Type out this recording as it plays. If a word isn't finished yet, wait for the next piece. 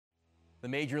The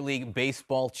Major League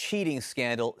Baseball cheating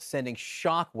scandal sending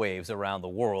shockwaves around the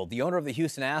world. The owner of the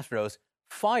Houston Astros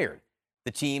fired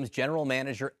the team's general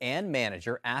manager and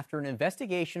manager after an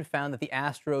investigation found that the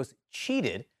Astros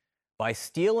cheated by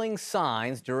stealing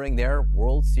signs during their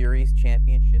World Series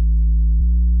championship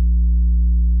season.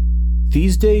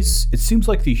 These days, it seems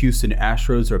like the Houston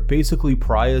Astros are basically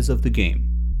pariahs of the game.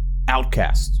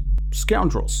 Outcasts.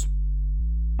 Scoundrels.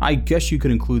 I guess you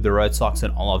could include the Red Sox in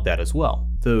all of that as well,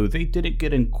 though they didn't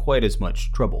get in quite as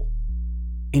much trouble.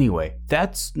 Anyway,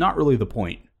 that's not really the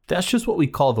point. That's just what we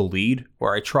call the lead,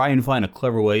 where I try and find a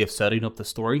clever way of setting up the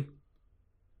story.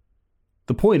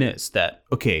 The point is that,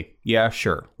 okay, yeah,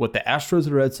 sure, what the Astros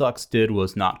and Red Sox did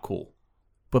was not cool,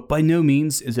 but by no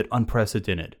means is it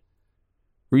unprecedented.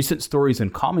 Recent stories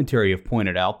and commentary have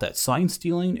pointed out that sign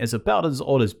stealing is about as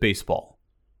old as baseball,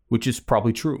 which is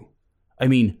probably true. I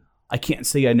mean, I can't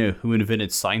say I know who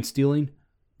invented sign stealing,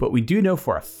 but we do know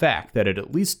for a fact that it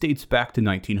at least dates back to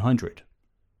 1900.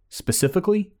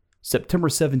 Specifically, September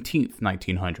 17th,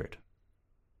 1900.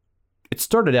 It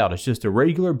started out as just a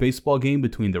regular baseball game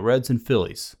between the Reds and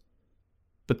Phillies.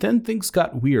 But then things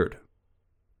got weird.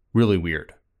 Really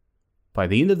weird. By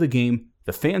the end of the game,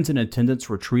 the fans in attendance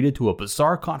were treated to a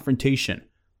bizarre confrontation,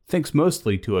 thanks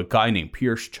mostly to a guy named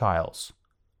Pierce Childs.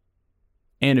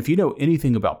 And if you know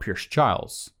anything about Pierce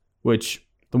Childs, which,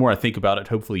 the more I think about it,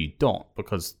 hopefully you don't,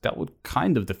 because that would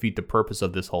kind of defeat the purpose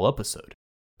of this whole episode.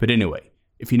 But anyway,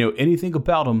 if you know anything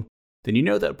about him, then you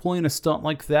know that pulling a stunt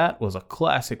like that was a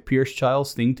classic Pierce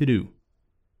Childs thing to do.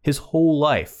 His whole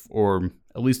life, or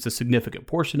at least a significant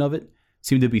portion of it,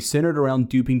 seemed to be centered around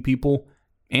duping people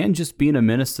and just being a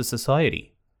menace to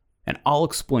society. And I'll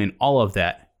explain all of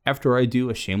that after I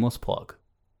do a shameless plug.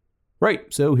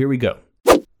 Right, so here we go.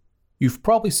 You've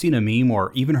probably seen a meme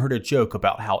or even heard a joke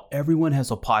about how everyone has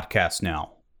a podcast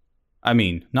now. I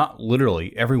mean, not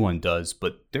literally everyone does,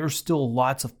 but there's still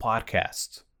lots of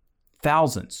podcasts.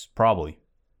 Thousands, probably.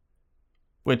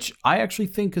 Which I actually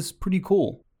think is pretty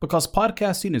cool, because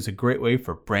podcasting is a great way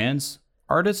for brands,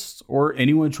 artists, or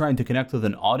anyone trying to connect with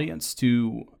an audience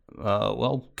to,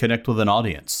 connect with an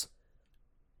audience.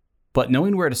 But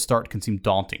knowing where to start can seem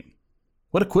daunting.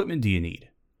 What equipment do you need?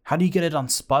 How do you get it on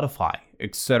Spotify,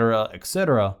 etc.,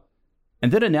 etc.?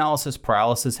 And then analysis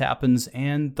paralysis happens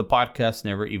and the podcast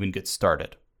never even gets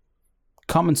started.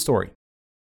 Common story.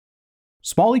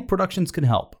 Small League Productions can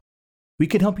help. We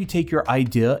can help you take your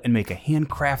idea and make a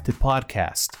handcrafted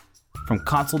podcast. From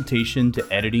consultation to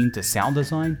editing to sound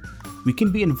design, we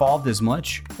can be involved as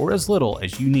much or as little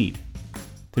as you need.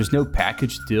 There's no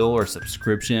package deal or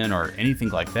subscription or anything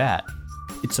like that.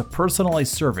 It's a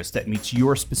personalized service that meets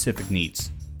your specific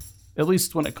needs. At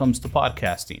least when it comes to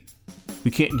podcasting.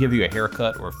 We can't give you a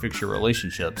haircut or fix your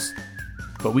relationships,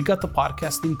 but we got the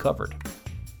podcasting covered.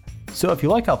 So if you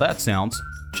like how that sounds,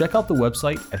 check out the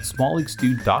website at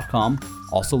smallleaguestude.com,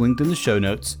 also linked in the show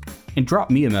notes, and drop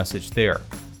me a message there.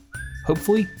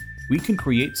 Hopefully, we can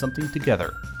create something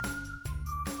together.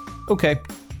 Okay,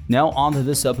 now on to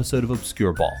this episode of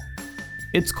Obscure Ball.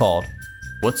 It's called,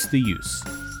 What's the Use?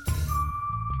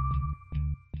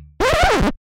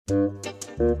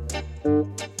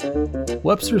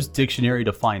 Webster's dictionary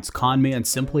defines con man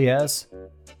simply as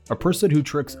a person who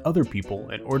tricks other people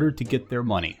in order to get their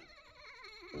money.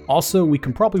 Also, we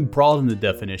can probably broaden the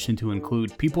definition to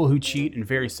include people who cheat in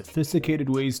very sophisticated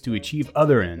ways to achieve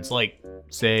other ends, like,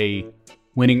 say,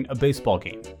 winning a baseball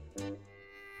game.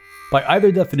 By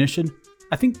either definition,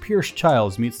 I think Pierce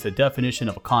Childs meets the definition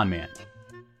of a con man.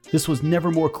 This was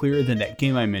never more clear than that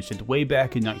game I mentioned way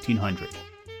back in 1900.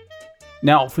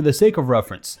 Now, for the sake of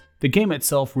reference, the game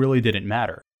itself really didn't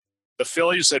matter. The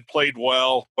Phillies had played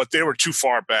well, but they were too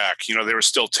far back. You know, they were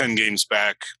still 10 games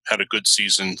back, had a good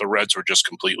season. The Reds were just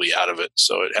completely out of it,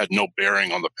 so it had no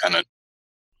bearing on the pennant.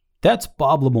 That's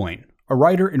Bob Lemoine, a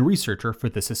writer and researcher for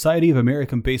the Society of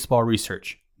American Baseball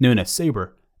Research, known as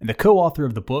SABR, and the co-author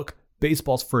of the book,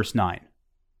 Baseball's First Nine.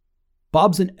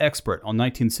 Bob's an expert on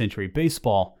 19th century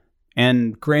baseball,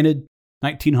 and granted,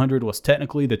 1900 was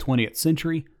technically the 20th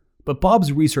century, but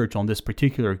Bob's research on this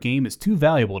particular game is too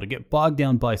valuable to get bogged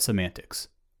down by semantics.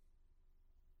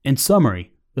 In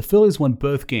summary, the Phillies won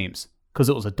both games, because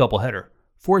it was a doubleheader,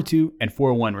 4-2 and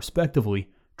 4-1 respectively,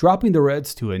 dropping the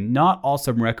Reds to a not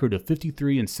awesome record of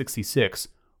 53-66,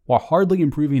 while hardly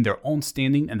improving their own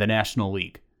standing in the National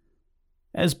League.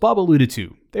 As Bob alluded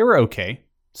to, they were okay,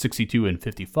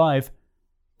 62-55,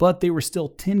 but they were still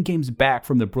 10 games back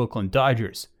from the Brooklyn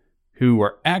Dodgers, who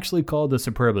were actually called the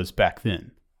Superbas back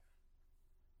then.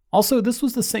 Also, this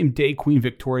was the same day Queen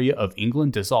Victoria of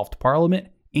England dissolved Parliament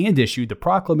and issued the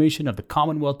Proclamation of the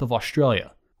Commonwealth of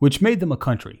Australia, which made them a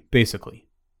country, basically.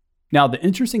 Now, the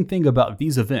interesting thing about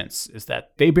these events is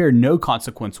that they bear no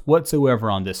consequence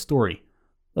whatsoever on this story,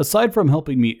 aside from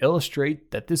helping me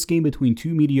illustrate that this game between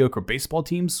two mediocre baseball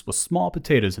teams was small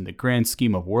potatoes in the grand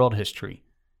scheme of world history.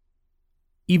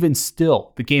 Even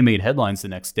still, the game made headlines the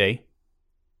next day.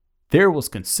 There was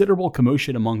considerable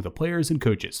commotion among the players and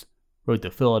coaches, wrote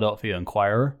the Philadelphia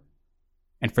Inquirer.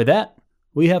 And for that,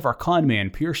 we have our con man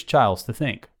Pierce Childs to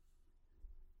thank.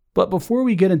 But before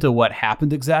we get into what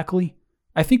happened exactly,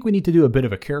 I think we need to do a bit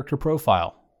of a character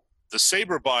profile. The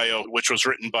Sabre bio, which was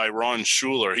written by Ron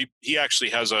Schuler, he actually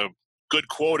has a good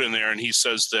quote in there, and he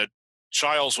says that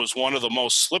Childs was one of the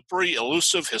most slippery,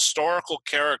 elusive, historical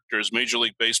characters Major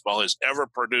League Baseball has ever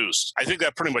produced. I think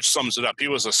that pretty much sums it up. He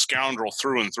was a scoundrel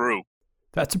through and through.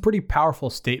 That's a pretty powerful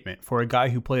statement for a guy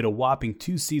who played a whopping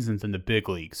 2 seasons in the big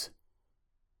leagues.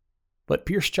 But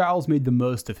Pierce Childs made the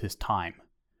most of his time.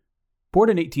 Born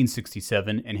in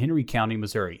 1867 in Henry County,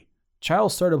 Missouri,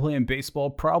 Childs started playing baseball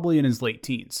probably in his late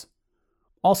teens.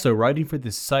 Also writing for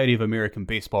the Society of American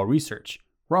Baseball Research,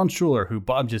 Ron Schuler, who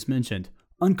Bob just mentioned,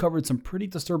 uncovered some pretty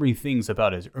disturbing things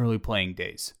about his early playing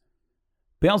days.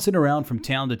 Bouncing around from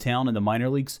town to town in the minor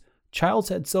leagues, Childs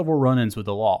had several run-ins with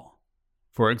the law.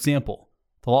 For example,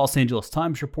 the Los Angeles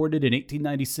Times reported in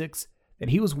 1896 that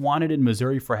he was wanted in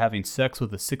Missouri for having sex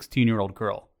with a 16-year-old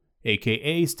girl,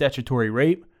 aka statutory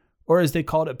rape, or as they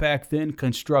called it back then,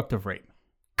 constructive rape.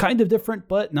 Kind of different,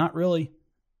 but not really.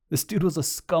 This dude was a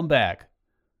scumbag.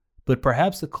 But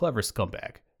perhaps a clever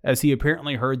scumbag, as he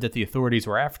apparently heard that the authorities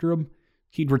were after him.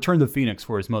 He'd returned to Phoenix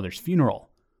for his mother's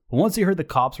funeral. But once he heard the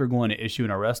cops were going to issue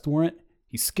an arrest warrant,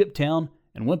 he skipped town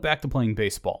and went back to playing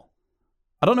baseball.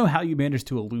 I don't know how you managed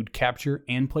to elude capture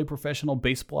and play professional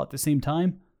baseball at the same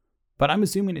time, but I'm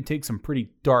assuming it takes some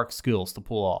pretty dark skills to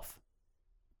pull off.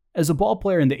 As a ball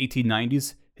player in the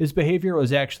 1890s, his behavior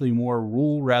was actually more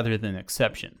rule rather than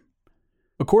exception.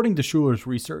 According to Schuler's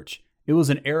research, it was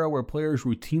an era where players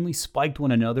routinely spiked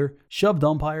one another, shoved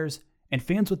umpires, and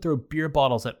fans would throw beer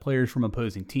bottles at players from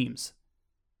opposing teams.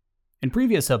 In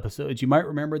previous episodes, you might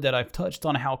remember that I've touched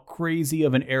on how crazy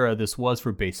of an era this was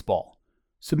for baseball,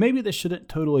 so maybe this shouldn't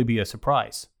totally be a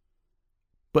surprise.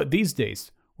 But these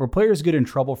days, where players get in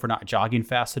trouble for not jogging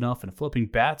fast enough and flipping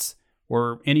bats,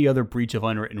 or any other breach of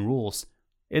unwritten rules,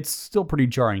 it's still pretty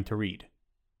jarring to read.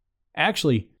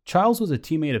 Actually, Childs was a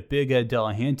teammate of Big Ed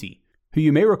Delahanty, who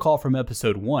you may recall from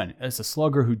episode 1 as the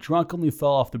slugger who drunkenly fell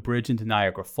off the bridge into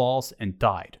Niagara Falls and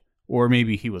died. Or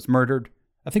maybe he was murdered.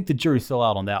 I think the jury's still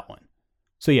out on that one.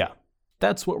 So yeah,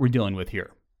 that's what we're dealing with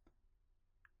here.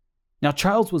 Now,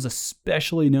 Childs was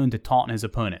especially known to taunt his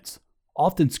opponents,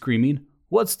 often screaming,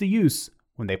 "What's the use?"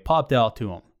 when they popped out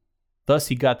to him. Thus,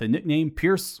 he got the nickname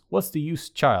Pierce, "What's the use,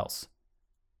 Childs?"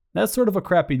 That's sort of a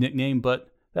crappy nickname,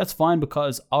 but that's fine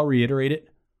because, I'll reiterate it,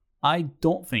 I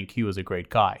don't think he was a great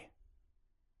guy.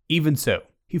 Even so,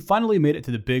 he finally made it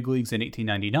to the big leagues in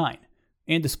 1899,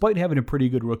 and despite having a pretty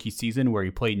good rookie season where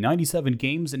he played 97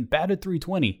 games and batted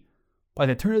 .320, by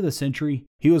the turn of the century,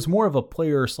 he was more of a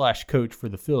player/coach for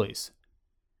the Phillies.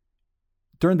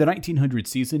 During the 1900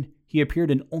 season, he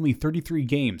appeared in only 33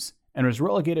 games and was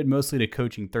relegated mostly to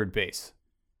coaching third base.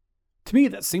 To me,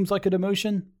 that seems like a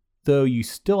demotion, though you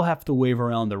still have to wave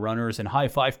around the runners and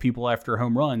high-five people after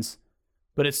home runs,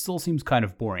 but it still seems kind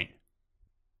of boring.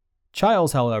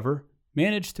 Childs, however,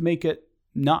 managed to make it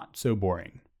not so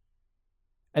boring.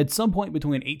 At some point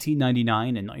between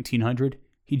 1899 and 1900,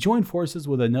 he joined forces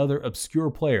with another obscure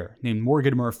player named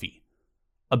Morgan Murphy,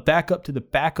 a backup to the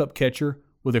backup catcher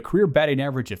with a career batting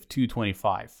average of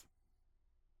 .225.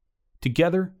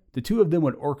 Together, the two of them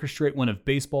would orchestrate one of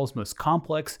baseball's most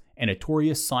complex and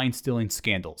notorious sign-stealing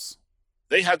scandals.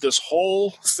 They had this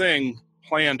whole thing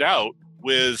planned out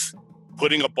with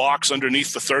putting a box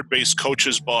underneath the third base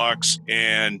coach's box,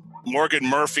 and Morgan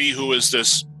Murphy, who is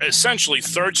this essentially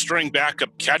third-string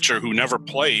backup catcher who never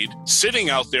played,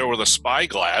 sitting out there with a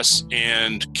spyglass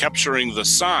and capturing the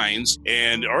signs.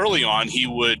 And early on, he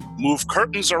would move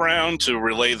curtains around to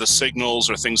relay the signals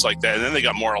or things like that. And then they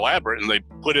got more elaborate, and they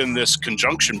put in this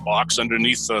conjunction box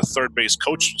underneath the third base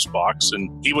coach's box,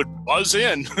 and he would buzz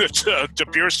in to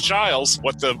Pierce Childs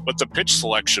what the pitch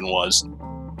selection was.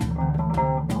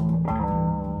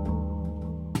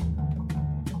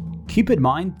 Keep in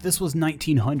mind, this was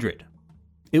 1900.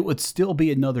 It would still be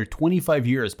another 25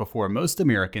 years before most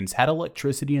Americans had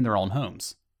electricity in their own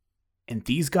homes. And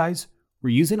these guys were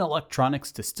using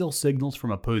electronics to steal signals from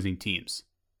opposing teams.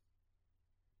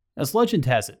 As legend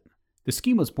has it, the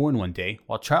scheme was born one day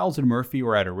while Childs and Murphy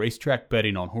were at a racetrack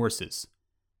betting on horses.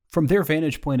 From their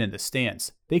vantage point in the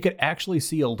stands, they could actually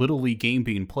see a Little League game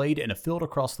being played in a field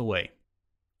across the way.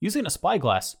 Using a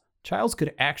spyglass, Childs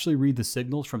could actually read the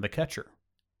signals from the catcher.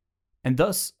 And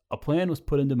thus, a plan was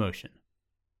put into motion.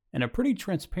 And a pretty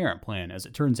transparent plan, as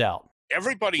it turns out.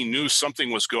 Everybody knew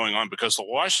something was going on because the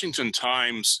Washington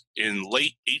Times in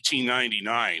late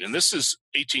 1899, and this is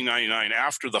 1899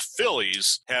 after the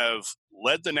Phillies have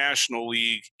led the National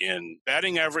League in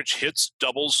batting average, hits,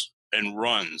 doubles, and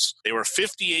runs. They were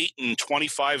 58 and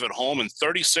 25 at home and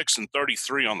 36 and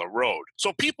 33 on the road.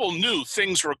 So people knew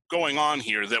things were going on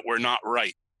here that were not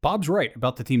right. Bob's right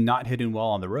about the team not hitting well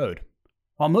on the road.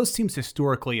 While most teams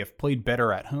historically have played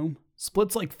better at home,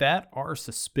 splits like that are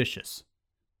suspicious.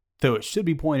 Though it should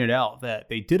be pointed out that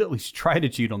they did at least try to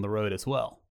cheat on the road as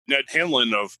well. Ned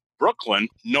Hanlon of Brooklyn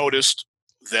noticed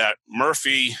that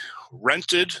Murphy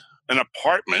rented an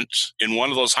apartment in one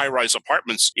of those high-rise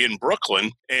apartments in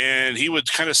Brooklyn, and he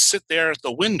would kind of sit there at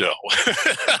the window.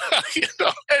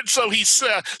 And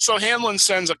so Hanlon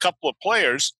sends a couple of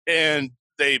players, and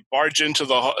they barge into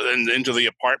the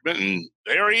apartment, and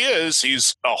there he is.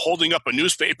 He's holding up a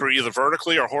newspaper either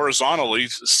vertically or horizontally,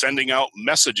 sending out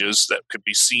messages that could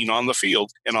be seen on the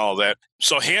field and all that.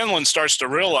 So Hanlon starts to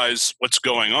realize what's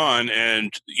going on,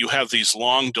 and you have these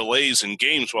long delays in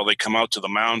games while they come out to the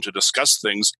mound to discuss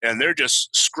things, and they're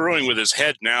just screwing with his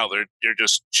head now. They're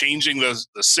just changing the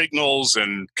signals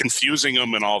and confusing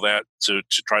him and all that to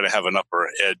try to have an upper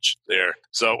edge there.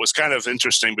 So it was kind of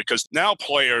interesting because now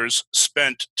players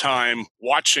spent time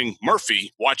watching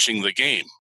Murphy watching the game.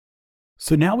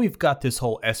 So now we've got this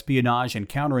whole espionage and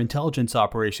counterintelligence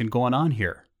operation going on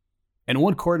here. In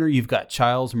one corner, you've got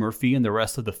Childs, Murphy, and the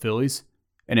rest of the Phillies,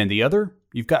 and in the other,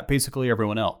 you've got basically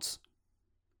everyone else.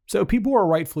 So people were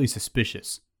rightfully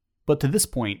suspicious, but to this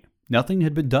point, nothing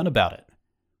had been done about it.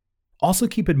 Also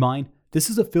keep in mind, this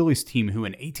is a Phillies team who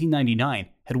in 1899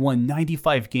 had won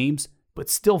 95 games, but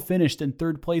still finished in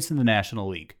third place in the National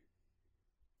League.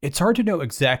 It's hard to know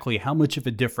exactly how much of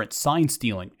a difference sign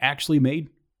stealing actually made,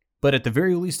 but at the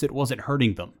very least it wasn't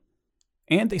hurting them.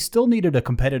 And they still needed a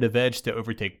competitive edge to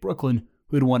overtake Brooklyn,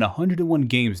 who had won 101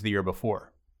 games the year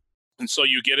before. And so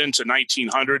you get into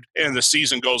 1900, and the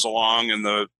season goes along, and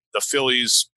the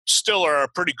Phillies still are a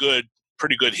pretty good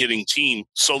hitting team.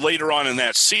 So later on in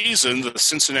that season, the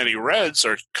Cincinnati Reds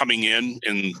are coming in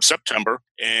September,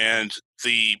 and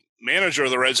the manager of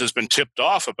the Reds has been tipped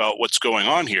off about what's going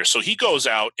on here. So he goes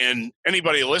out, and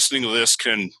anybody listening to this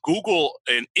can Google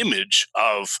an image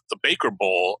of the Baker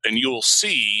Bowl, and you'll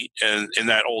see in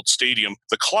that old stadium,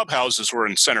 the clubhouses were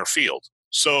in center field.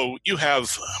 So you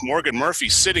have Morgan Murphy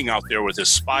sitting out there with his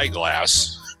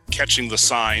spyglass, catching the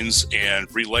signs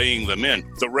and relaying them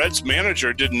in. The Reds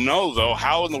manager didn't know, though,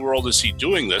 how in the world is he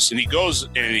doing this? And he goes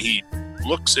and he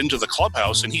looks into the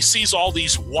clubhouse, and he sees all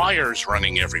these wires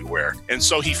running everywhere. And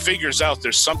so he figures out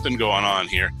there's something going on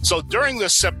here. So during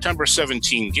this September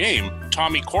 17 game,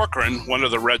 Tommy Corcoran, one of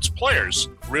the Reds players,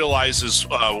 realizes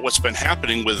what's been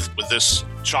happening with this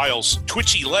child's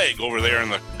twitchy leg over there in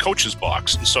the coach's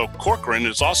box. And so Corcoran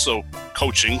is also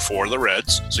coaching for the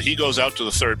Reds. So he goes out to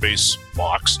the third base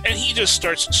box, and he just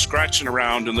starts scratching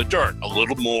around in the dirt. A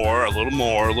little more.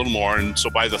 And so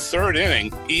by the third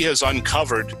inning, he has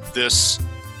uncovered this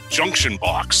junction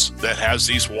box that has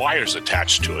these wires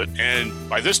attached to it. And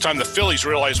by this time, the Phillies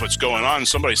realize what's going on.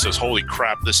 Somebody says, holy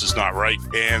crap, this is not right.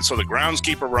 And so the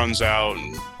groundskeeper runs out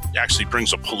and actually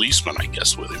brings a policeman, I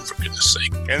guess, with him, for goodness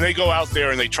sake. And they go out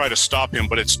there and they try to stop him,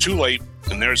 but it's too late.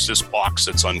 And there's this box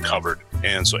that's uncovered.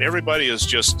 And so everybody is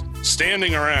just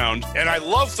standing around. And I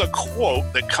love the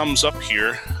quote that comes up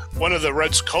here. One of the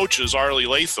Reds coaches, Arlie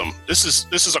Latham, this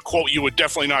is a quote you would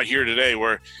definitely not hear today,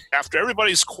 where after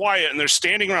everybody's quiet and they're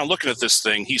standing around looking at this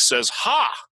thing, he says,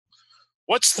 "Ha!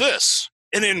 What's this?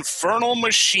 An infernal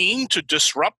machine to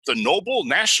disrupt the noble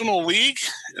National League?"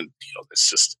 And it's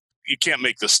just, you can't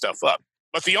make this stuff up.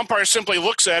 But the umpire simply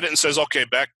looks at it and says, "Okay,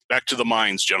 back to the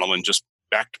mines, gentlemen. Just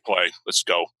back to play. Let's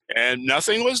go." And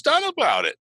nothing was done about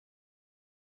it.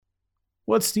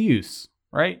 What's the use,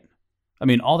 right? I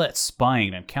mean, all that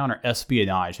spying and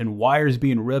counter-espionage and wires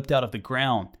being ripped out of the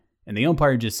ground, and the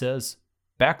umpire just says,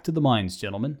 "Back to the mines,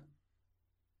 gentlemen."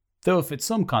 Though if it's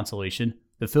some consolation,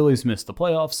 the Phillies missed the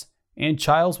playoffs, and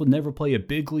Childs would never play a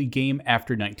big league game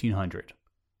after 1900.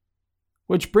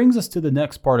 Which brings us to the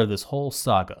next part of this whole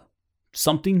saga.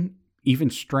 Something even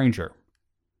stranger.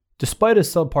 Despite a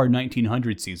subpar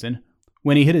 1900 season,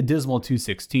 when he hit a dismal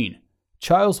 .216,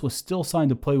 Childs was still signed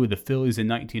to play with the Phillies in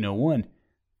 1901,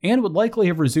 and would likely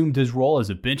have resumed his role as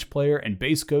a bench player and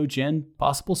base coach and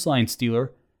possible sign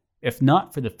stealer, if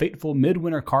not for the fateful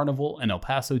Midwinter Carnival in El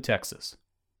Paso, Texas.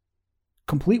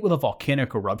 Complete with a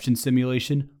volcanic eruption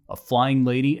simulation, a flying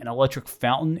lady, an electric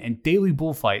fountain, and daily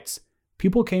bullfights,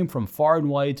 people came from far and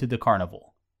wide to the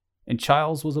carnival, and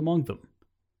Childs was among them.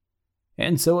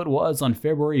 And so it was on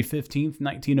February 15,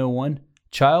 1901,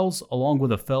 Childs, along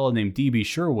with a fellow named D.B.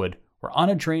 Sherwood, were on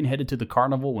a train headed to the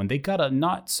carnival when they got a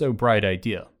not-so-bright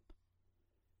idea.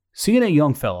 Seeing a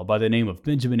young fellow by the name of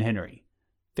Benjamin Henry,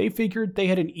 they figured they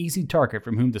had an easy target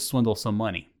from whom to swindle some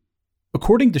money.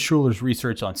 According to Schuler's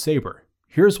research on Sabre,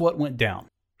 here's what went down.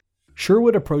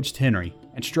 Sherwood approached Henry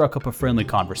and struck up a friendly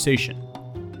conversation.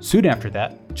 Soon after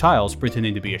that, Childs,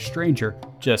 pretending to be a stranger,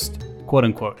 just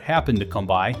quote-unquote happened to come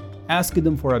by, asking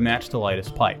them for a match to light his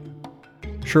pipe.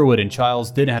 Sherwood and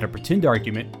Childs then had a pretend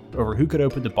argument over who could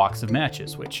open the box of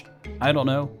matches, which, I don't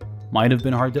know, might have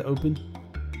been hard to open.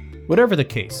 Whatever the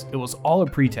case, it was all a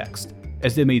pretext,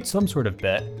 as they made some sort of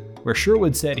bet where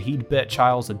Sherwood said he'd bet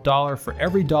Childs $1 for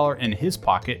every dollar in his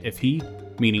pocket if he,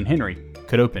 meaning Henry,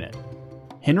 could open it.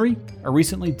 Henry, a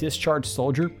recently discharged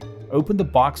soldier, opened the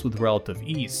box with relative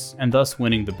ease, and thus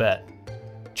winning the bet.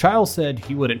 Childs said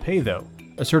he wouldn't pay though,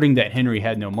 asserting that Henry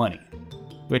had no money,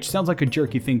 which sounds like a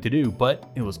jerky thing to do, but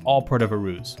it was all part of a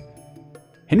ruse.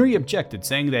 Henry objected,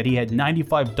 saying that he had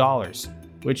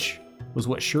 $95, which was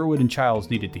what Sherwood and Childs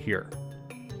needed to hear.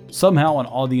 Somehow, in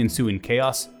all the ensuing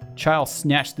chaos, Childs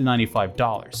snatched the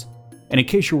 $95. And in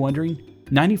case you're wondering,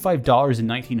 $95 in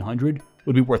 1900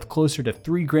 would be worth closer to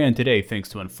 $3,000 today thanks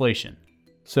to inflation.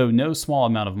 So no small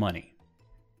amount of money.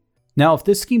 Now, if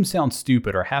this scheme sounds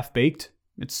stupid or half-baked,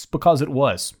 it's because it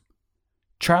was.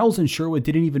 Childs and Sherwood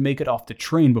didn't even make it off the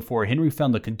train before Henry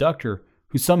found the conductor,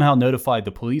 who somehow notified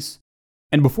the police.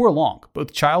 And before long,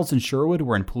 both Childs and Sherwood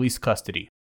were in police custody.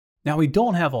 Now, we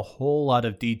don't have a whole lot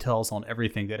of details on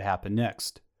everything that happened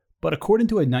next, but according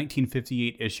to a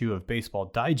 1958 issue of Baseball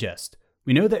Digest,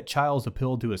 we know that Childs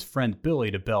appealed to his friend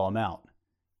Billy to bail him out.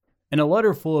 In a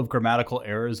letter full of grammatical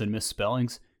errors and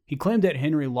misspellings, he claimed that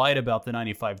Henry lied about the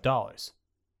 $95.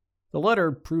 The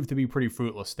letter proved to be pretty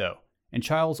fruitless though, and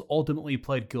Childs ultimately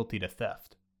pled guilty to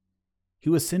theft. He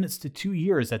was sentenced to 2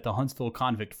 years at the Huntsville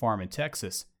convict farm in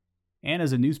Texas, and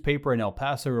as a newspaper in El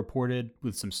Paso reported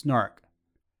with some snark,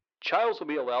 Childs will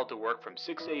be allowed to work from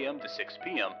 6 a.m. to 6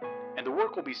 p.m., and the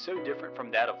work will be so different from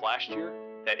that of last year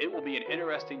that it will be an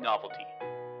interesting novelty.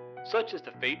 Such is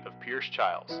the fate of Pierce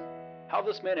Childs. How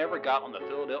this man ever got on the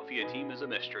Philadelphia team is a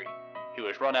mystery. He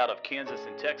was run out of Kansas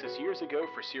and Texas years ago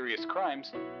for serious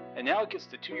crimes, and now gets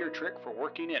the 2-year trick for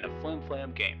working in a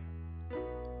flim-flam game.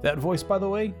 That voice, by the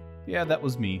way, yeah, that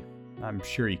was me. I'm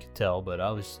sure you could tell, but I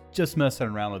was just messing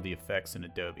around with the effects in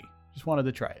Adobe. Just wanted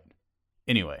to try it.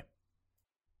 Anyway.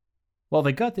 While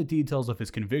they got the details of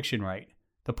his conviction right,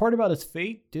 the part about his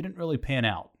fate didn't really pan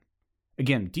out.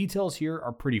 Again, details here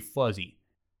are pretty fuzzy,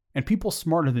 and people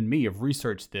smarter than me have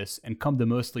researched this and come to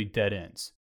mostly dead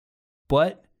ends.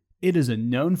 But it is a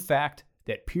known fact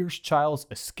that Pierce Childs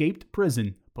escaped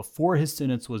prison before his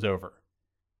sentence was over.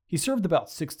 He served about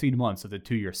 16 months of the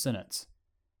 2-year sentence.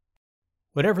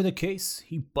 Whatever the case,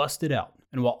 he busted out,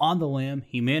 and while on the lam,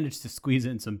 he managed to squeeze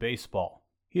in some baseball.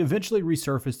 He eventually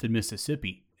resurfaced in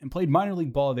Mississippi and played minor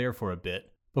league ball there for a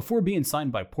bit, before being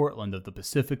signed by Portland of the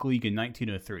Pacific League in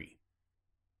 1903.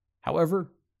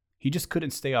 However, he just couldn't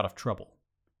stay out of trouble.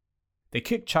 They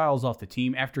kicked Childs off the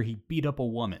team after he beat up a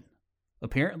woman.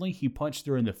 Apparently, he punched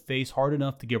her in the face hard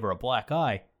enough to give her a black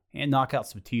eye and knock out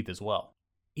some teeth as well.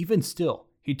 Even still,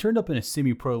 he turned up in a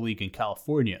semi-pro league in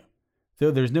California, though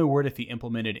there's no word if he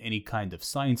implemented any kind of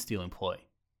sign-stealing ploy.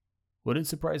 Wouldn't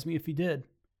surprise me if he did.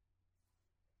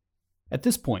 At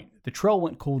this point, the trail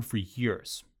went cold for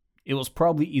years. It was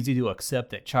probably easy to accept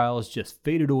that Childs just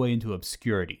faded away into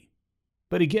obscurity.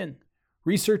 But again,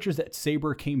 researchers at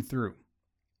Sabre came through.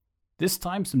 This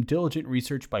time, some diligent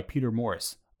research by Peter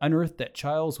Morris unearthed that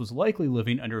Childs was likely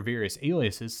living under various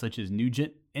aliases such as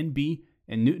Nugent, NB,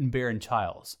 and Newton Baron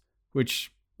Childs,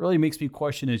 which really makes me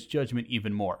question his judgment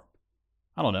even more.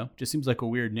 I don't know, just seems like a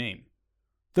weird name.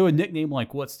 Though a nickname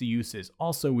like What's the Use is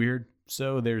also weird,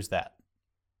 so there's that.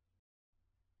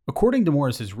 According to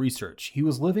Morris's research, he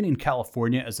was living in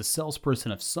California as a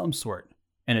salesperson of some sort,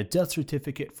 and a death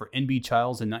certificate for NB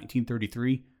Childs in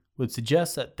 1933 would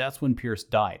suggest that that's when Pierce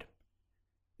died.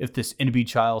 If this NB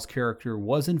Childs character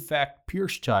was in fact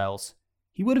Pierce Childs,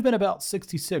 he would have been about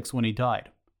 66 when he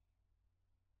died.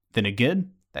 Then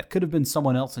again, that could have been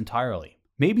someone else entirely.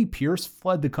 Maybe Pierce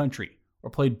fled the country, or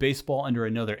played baseball under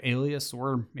another alias,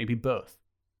 or maybe both.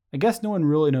 I guess no one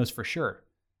really knows for sure,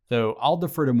 though I'll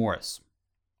defer to Morris.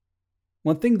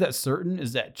 One thing that's certain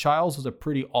is that Childs was a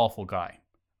pretty awful guy.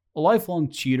 A lifelong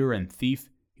cheater and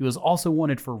thief, he was also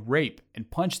wanted for rape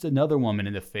and punched another woman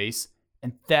in the face,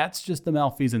 and that's just the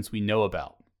malfeasance we know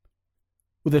about.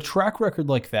 With a track record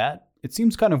like that, it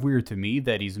seems kind of weird to me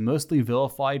that he's mostly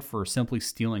vilified for simply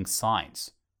stealing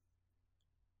signs.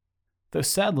 Though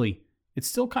sadly, it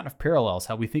still kind of parallels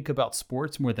how we think about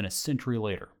sports more than a century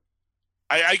later.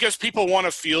 I guess people want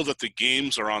to feel that the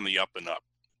games are on the up and up,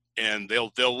 and they'll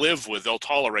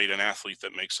tolerate an athlete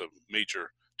that makes a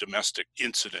major domestic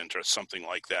incident or something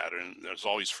like that, and there's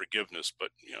always forgiveness.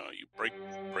 But you break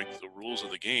the rules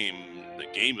of the game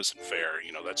isn't fair.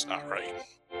 That's not right.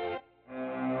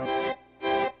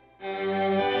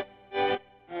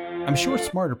 I'm sure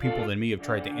smarter people than me have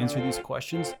tried to answer these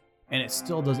questions, and it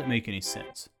still doesn't make any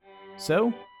sense.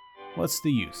 So, what's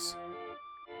the use?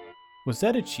 Was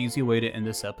that a cheesy way to end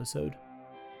this episode?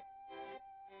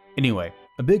 Anyway,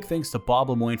 a big thanks to Bob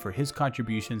Lemoine for his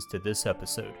contributions to this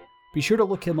episode. Be sure to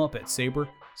look him up at Saber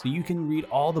so you can read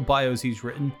all the bios he's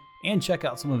written and check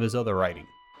out some of his other writing.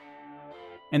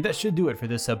 And that should do it for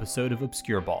this episode of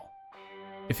Obscure Ball.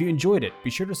 If you enjoyed it, be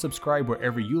sure to subscribe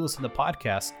wherever you listen to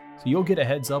podcasts so you'll get a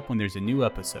heads up when there's a new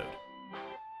episode.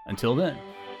 Until then,